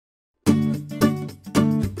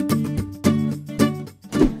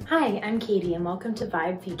Hi, I'm Katie and welcome to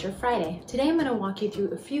Vibe Feature Friday. Today I'm going to walk you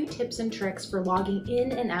through a few tips and tricks for logging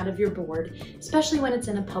in and out of your board, especially when it's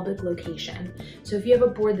in a public location. So if you have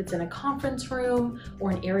a board that's in a conference room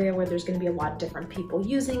or an area where there's going to be a lot of different people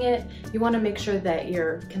using it, you want to make sure that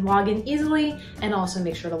you can log in easily and also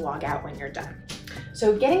make sure to log out when you're done.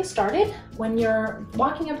 So getting started, when you're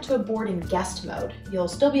walking up to a board in guest mode, you'll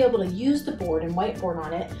still be able to use the board and whiteboard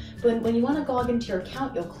on it, but when you want to log into your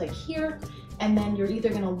account, you'll click here, and then you're either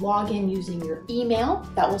going to log in using your email.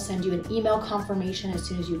 That will send you an email confirmation. As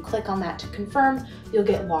soon as you click on that to confirm, you'll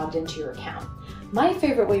get logged into your account. My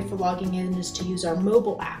favorite way for logging in is to use our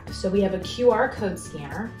mobile app. So we have a QR code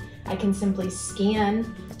scanner. I can simply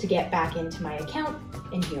scan to get back into my account,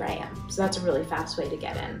 and here I am. So that's a really fast way to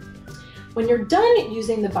get in. When you're done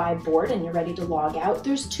using the Vibe board and you're ready to log out,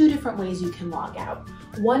 there's two different ways you can log out.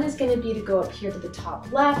 One is going to be to go up here to the top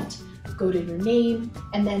left, go to your name,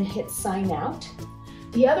 and then hit sign out.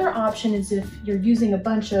 The other option is if you're using a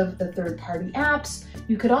bunch of the third-party apps,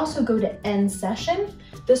 you could also go to end session.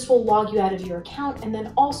 This will log you out of your account and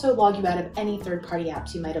then also log you out of any third-party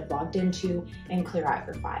apps you might have logged into and clear out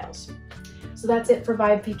your files. So that's it for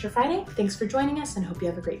Vibe Feature Friday. Thanks for joining us and hope you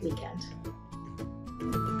have a great weekend.